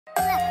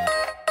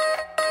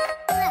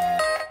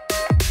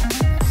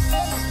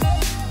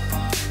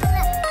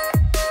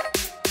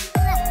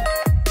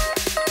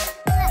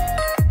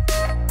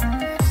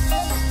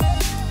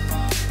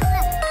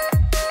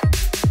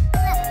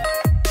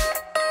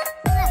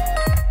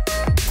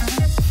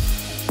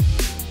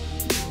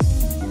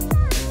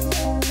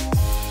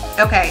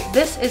Okay,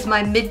 this is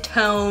my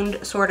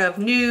mid-toned sort of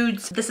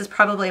nudes. This is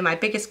probably my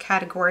biggest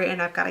category and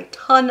I've got a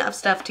ton of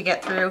stuff to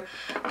get through.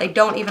 They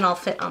don't even all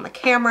fit on the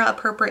camera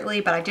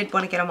appropriately, but I did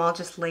want to get them all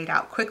just laid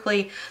out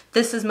quickly.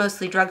 This is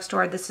mostly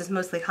drugstore, this is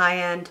mostly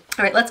high-end.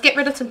 All right, let's get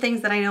rid of some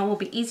things that I know will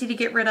be easy to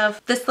get rid of.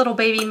 This little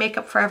baby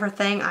Makeup Forever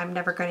thing I'm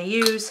never gonna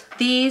use.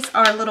 These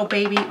are little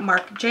baby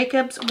Marc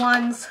Jacobs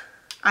ones.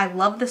 I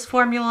love this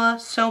formula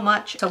so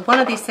much. So one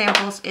of these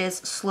samples is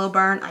Slow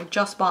Burn. I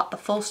just bought the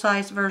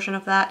full-size version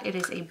of that. It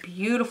is a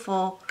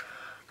beautiful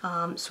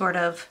sort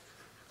of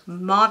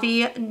mauve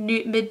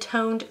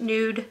mid-toned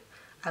nude.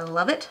 I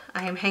love it.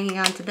 I am hanging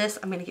on to this.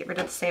 I'm gonna get rid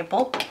of the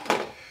sample.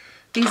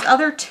 These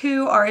other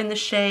two are in the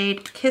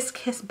shade Kiss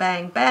Kiss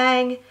Bang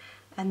Bang.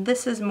 And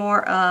this is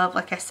more of,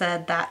 like I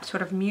said, that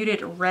sort of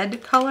muted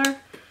red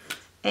color.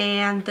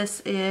 And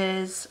this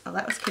is, oh,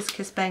 that was Kiss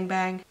Kiss Bang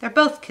Bang. They're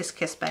both Kiss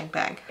Kiss Bang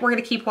Bang. We're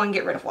gonna keep one,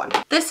 get rid of one.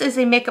 This is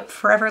a Makeup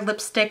Forever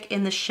lipstick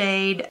in the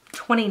shade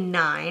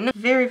 29.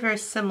 Very, very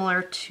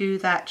similar to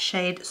that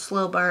shade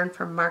Slow Burn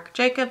from Marc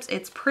Jacobs.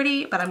 It's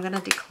pretty, but I'm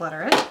gonna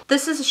declutter it.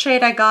 This is a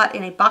shade I got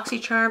in a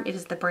BoxyCharm. It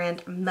is the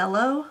brand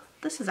Mellow.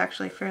 This is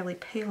actually a fairly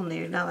pale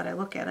nude now that I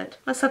look at it.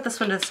 Let's set this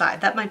one to the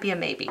side. That might be a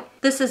maybe.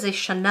 This is a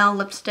Chanel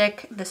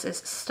lipstick. This is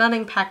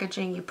stunning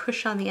packaging. You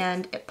push on the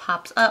end, it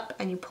pops up,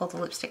 and you pull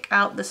the lipstick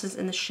out. This is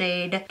in the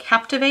shade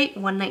Captivate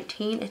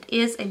 119. It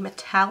is a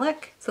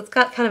metallic, so it's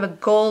got kind of a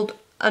gold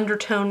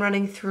undertone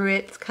running through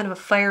it. It's kind of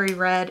a fiery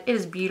red. It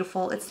is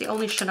beautiful. It's the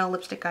only Chanel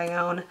lipstick I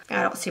own.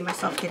 I don't see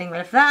myself getting rid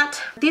of that.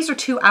 These are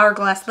two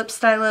Hourglass lip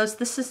stylos.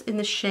 This is in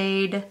the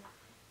shade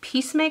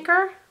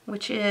Peacemaker,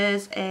 which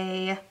is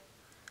a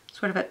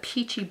sort of a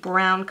peachy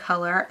brown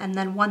color, and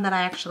then one that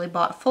I actually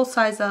bought a full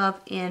size of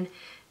in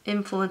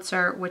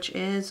Influencer, which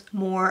is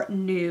more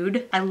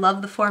nude. I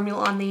love the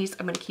formula on these.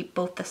 I'm going to keep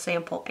both the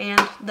sample and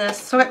this.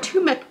 So I got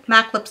two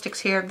MAC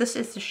lipsticks here. This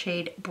is the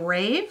shade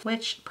Brave,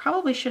 which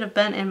probably should have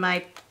been in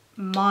my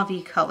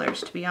mauve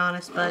colors, to be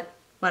honest, but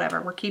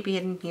whatever, we're keeping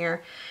it in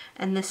here.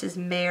 And this is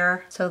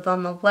Mare. So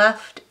on the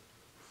left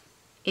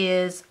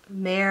is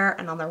Mare,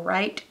 and on the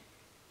right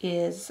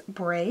is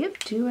Brave.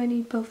 Do I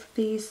need both of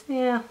these?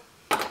 Yeah.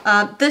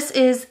 This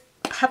is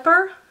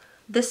Pepper.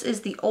 This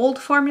is the old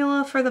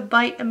formula for the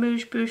Bite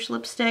Amuse Bouche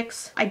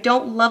lipsticks. I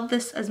don't love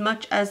this as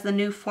much as the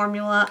new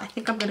formula. I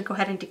think I'm going to go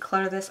ahead and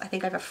declutter this. I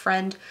think I have a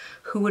friend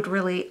who would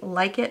really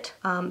like it.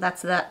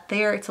 That's that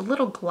there. It's a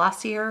little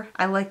glossier.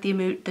 I like the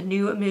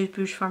new Amuse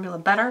Bouche formula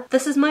better.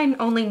 This is my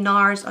only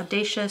NARS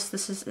Audacious.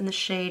 This is in the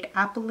shade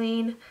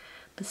Apoline.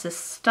 This is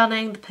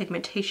stunning. The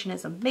pigmentation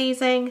is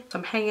amazing. So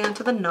I'm hanging on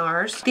to the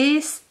NARS.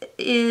 This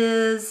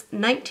is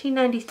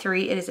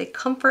 1993. It is a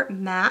Comfort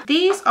Matte.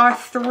 These are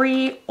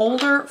three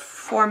older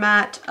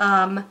format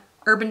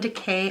Urban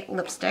Decay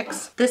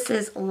lipsticks. This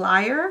is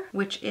Liar,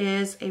 which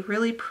is a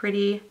really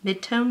pretty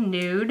mid-tone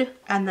nude.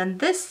 And then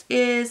this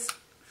is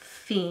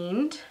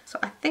Fiend. So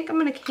I think I'm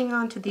gonna hang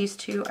on to these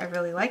two. I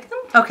really like them.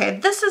 Okay,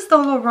 this is the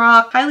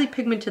Lorac Highly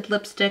Pigmented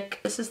Lipstick.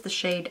 This is the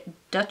shade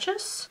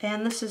Duchess,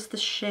 and this is the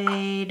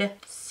shade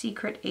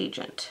Secret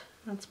Agent.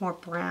 That's more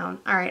brown.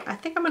 All right, I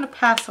think I'm gonna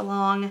pass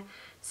along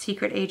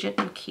Secret Agent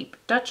and keep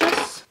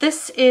Duchess.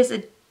 This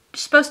is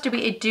supposed to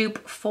be a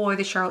dupe for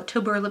the Charlotte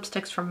Tilbury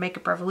lipsticks from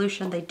Makeup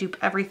Revolution. They dupe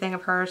everything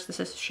of hers. This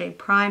is shade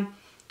Prime,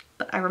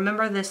 but I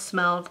remember this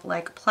smelled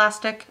like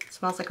plastic. It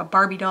smells like a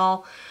Barbie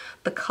doll.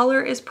 The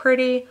color is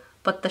pretty,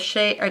 but the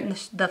shade, or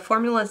the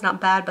formula is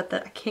not bad, but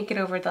I can't get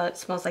over the it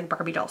smells like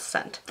Barbie doll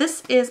scent.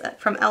 This is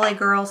from LA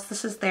Girls.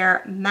 This is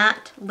their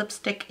matte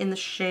lipstick in the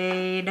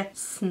shade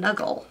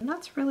Snuggle. And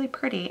that's really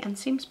pretty and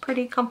seems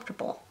pretty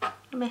comfortable.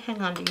 Let me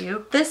hang on to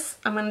you. This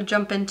I'm going to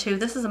jump into.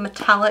 This is a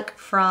metallic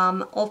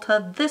from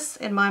Ulta. This,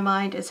 in my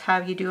mind, is how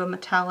you do a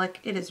metallic.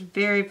 It is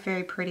very,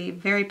 very pretty,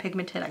 very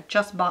pigmented. I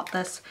just bought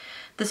this.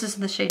 This is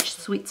in the shade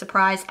Sweet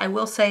Surprise. I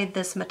will say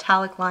this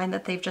metallic line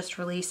that they've just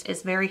released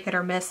is very hit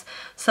or miss.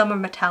 Some are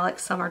metallic,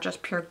 some are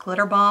just pure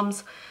glitter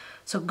bombs.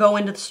 So go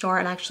into the store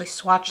and actually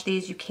swatch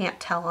these. You can't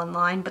tell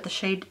online, but the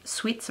shade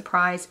Sweet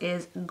Surprise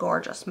is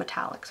gorgeous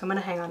metallic. So I'm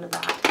gonna hang on to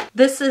that.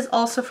 This is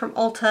also from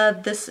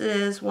Ulta. This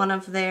is one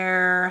of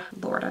their,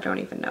 Lord, I don't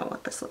even know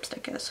what this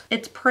lipstick is.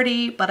 It's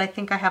pretty, but I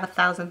think I have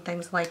 1,000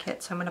 things like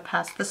it, so I'm gonna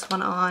pass this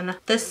one on.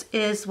 This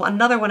is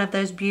another one of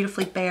those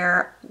beautifully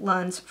bare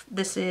ones.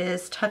 This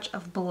is Touch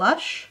of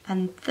Blush,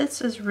 and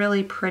this is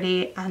really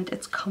pretty and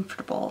it's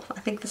comfortable. I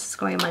think this is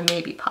going in my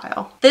maybe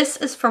pile. This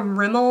is from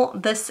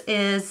Rimmel. This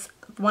is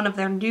one of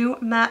their new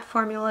matte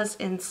formulas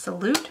in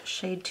Salute,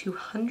 shade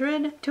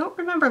 200. Don't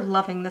remember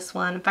loving this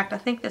one. In fact, I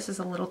think this is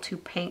a little too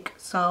pink,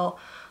 so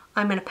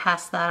I'm gonna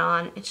pass that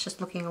on. It's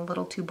just looking a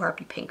little too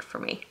Barbie pink for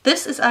me.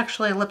 This is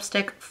actually a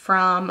lipstick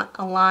from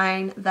a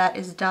line that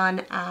is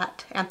done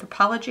at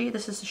Anthropology.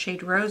 This is the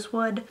shade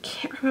Rosewood.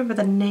 Can't remember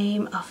the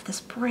name of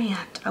this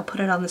brand. I'll put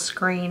it on the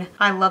screen.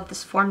 I love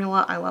this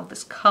formula. I love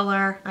this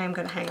color. I am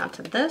gonna hang on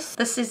to this.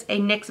 This is a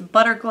NYX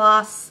Butter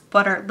Gloss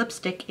Butter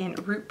Lipstick in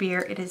Root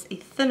Beer. It is a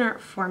thinner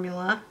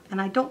formula, and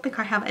I don't think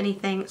I have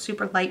anything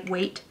super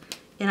lightweight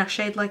in a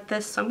shade like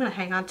this, so I'm gonna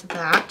hang on to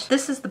that.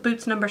 This is the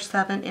Boots number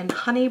 7 in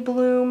Honey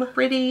Bloom.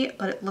 Pretty,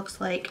 but it looks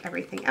like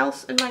everything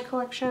else in my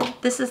collection.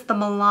 This is the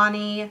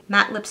Milani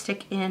matte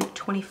lipstick in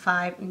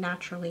 25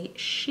 Naturally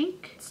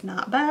Chic. It's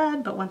not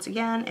bad, but once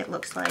again, it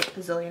looks like a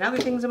zillion other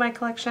things in my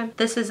collection.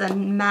 This is a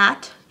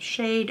matte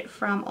shade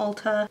from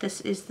Ulta. This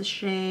is the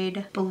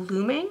shade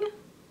Blooming.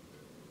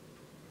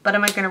 But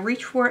am I going to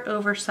reach for it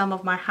over some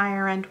of my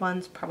higher end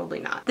ones? Probably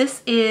not.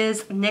 This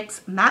is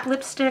NYX matte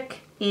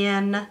lipstick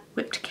in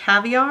Whipped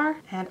Caviar,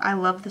 and I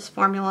love this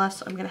formula,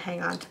 so I'm going to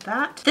hang on to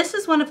that. This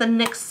is one of the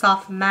NYX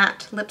soft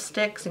matte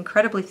lipsticks,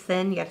 incredibly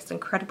thin, yet it's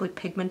incredibly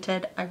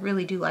pigmented. I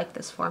really do like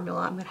this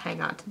formula. I'm going to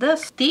hang on to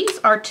this. These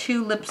are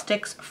 2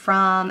 lipsticks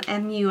from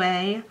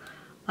MUA,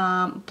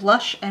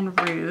 Blush and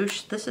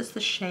Rouge. This is the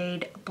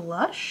shade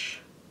Blush.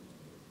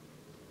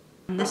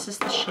 And this is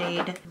the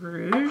shade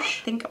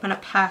Rouge. I think I'm gonna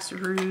pass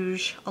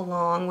Rouge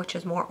along, which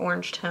is more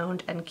orange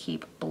toned, and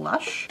keep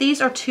Blush. These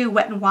are 2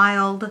 Wet n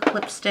Wild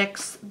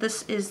lipsticks.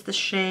 This is the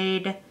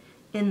shade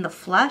In the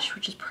Flesh,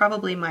 which is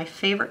probably my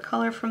favorite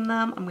color from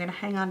them. I'm gonna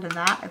hang on to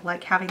that. I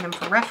like having them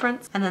for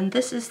reference. And then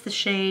this is the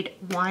shade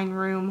Wine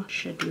Room.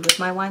 Should be with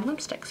my wine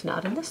lipsticks,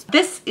 not in this.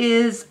 This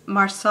is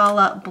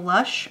Marsala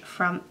Blush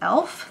from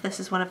e.l.f. This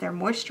is one of their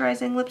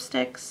moisturizing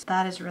lipsticks.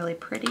 That is really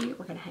pretty.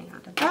 We're gonna hang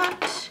on to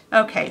that.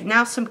 Okay,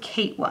 now some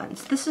Kate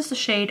ones. This is the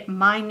shade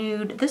My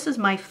Nude. This is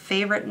my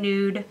favorite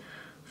nude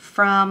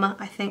from,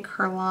 I think,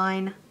 her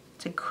line.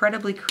 It's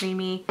incredibly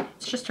creamy.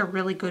 It's just a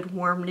really good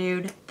warm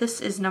nude.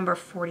 This is number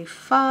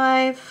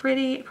 45.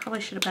 Pretty. It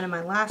probably should have been in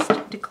my last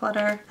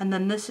declutter. And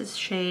then this is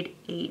shade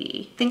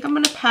 80. I think I'm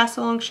going to pass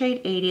along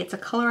shade 80. It's a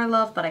color I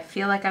love, but I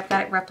feel like I've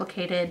got it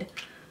replicated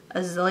a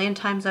zillion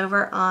times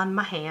over on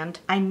my hand.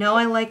 I know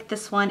I like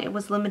this one. It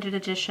was limited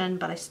edition,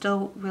 but I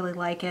still really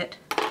like it.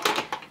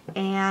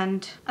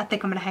 And I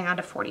think I'm gonna hang on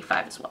to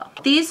 45 as well.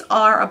 These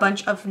are a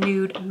bunch of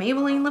nude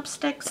Maybelline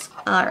lipsticks.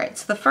 All right,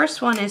 so the first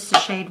one is the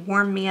shade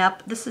Warm Me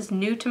Up. This is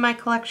new to my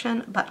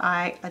collection, but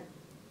I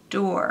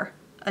adore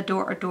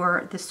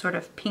this sort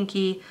of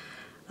pinky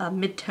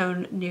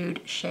mid-tone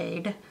nude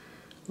shade.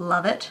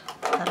 Love it.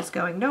 That is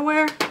going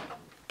nowhere.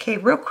 Okay,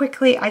 real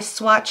quickly, I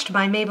swatched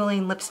my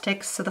Maybelline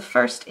lipsticks. So the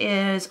first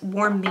is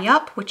Warm Me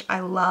Up, which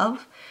I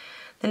love.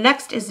 The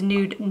next is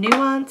Nude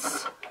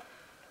Nuance,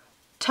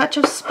 Touch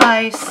of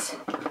Spice,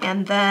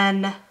 and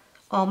then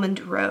Almond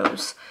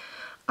Rose.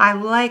 I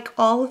like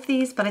all of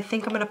these, but I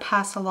think I'm going to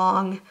pass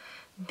along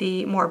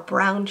the more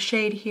brown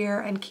shade here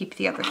and keep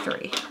the other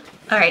 3.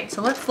 All right,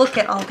 so let's look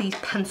at all these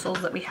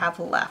pencils that we have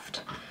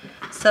left.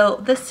 So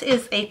this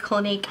is a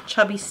Clinique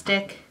Chubby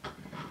Stick.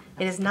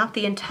 It is not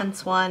the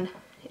intense one.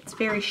 It's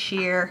very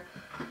sheer.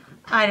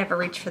 I never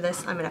reach for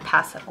this. I'm going to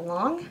pass it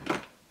along.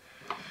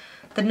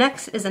 The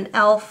next is an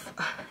e.l.f.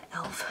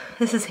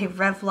 This is a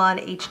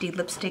Revlon HD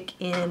lipstick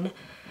in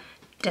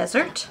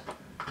Desert.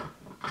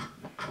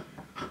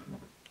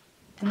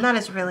 And that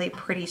is really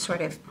pretty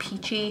sort of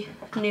peachy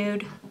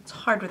nude. It's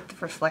hard with the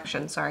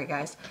reflection, sorry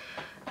guys.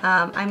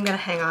 I'm gonna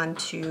hang on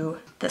to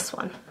this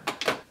one.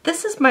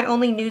 This is my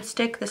only nude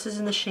stick. This is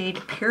in the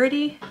shade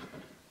Purity.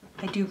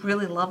 I do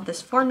really love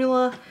this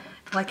formula.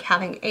 I like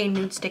having a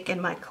nude stick in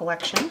my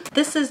collection.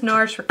 This is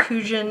NARS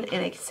Reclusion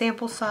in a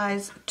sample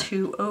size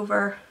 2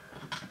 over.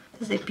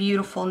 This is a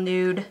beautiful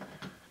nude.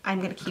 I'm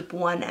gonna keep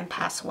one and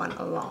pass one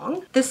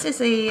along. This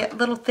is a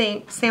little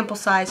thing, sample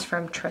size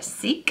from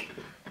Tresique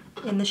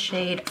in the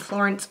shade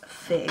Florence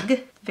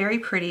Fig. Very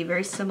pretty,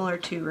 very similar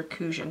to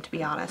Reclusion, to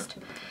be honest.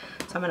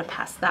 So I'm gonna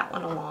pass that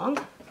one along.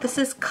 This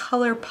is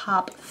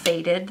ColourPop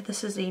Faded.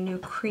 This is a new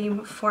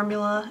cream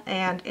formula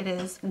and it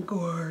is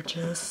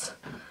gorgeous.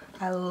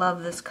 I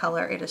love this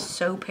color. It is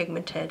so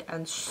pigmented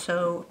and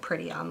so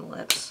pretty on the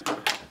lips.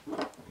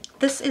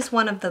 This is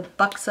one of the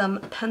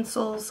Buxom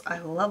pencils. I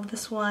love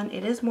this one.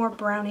 It is more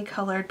brownie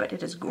colored, but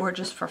it is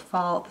gorgeous for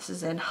fall. This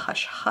is in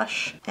Hush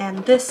Hush. And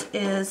this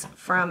is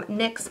from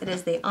NYX. It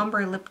is the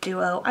Ombre Lip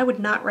Duo. I would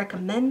not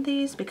recommend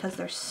these because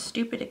they're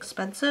stupid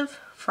expensive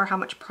for how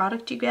much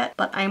product you get,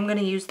 but I'm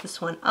gonna use this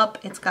one up.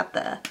 It's got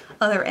the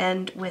other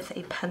end with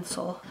a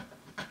pencil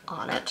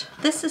on it.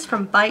 This is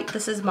from Bite.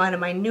 This is one of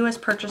my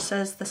newest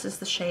purchases. This is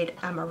the shade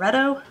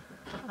Amaretto.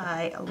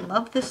 I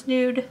love this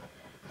nude.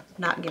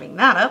 Not giving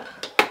that up.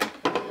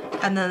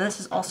 And then this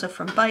is also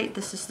from Bite.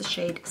 This is the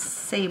shade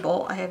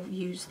Sable. I have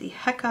used the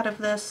heck out of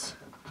this.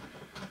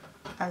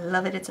 I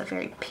love it. It's a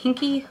very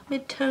pinky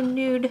mid-tone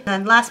nude. And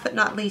then last but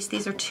not least,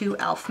 these are 2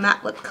 e.l.f.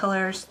 matte lip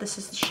colors. This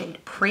is the shade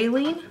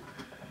Praline.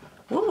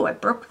 Ooh, I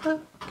broke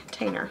the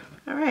container.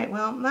 All right,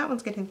 well, that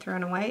one's getting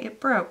thrown away.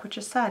 It broke, which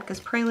is sad because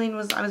Praline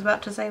was, I was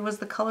about to say, was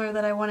the color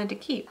that I wanted to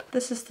keep.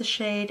 This is the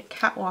shade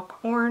Catwalk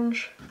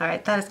Orange. All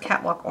right, that is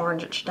Catwalk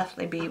Orange. It should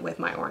definitely be with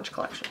my orange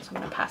collection, so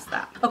I'm gonna pass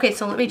that. Okay,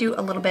 so let me do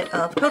a little bit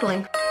of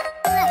totaling.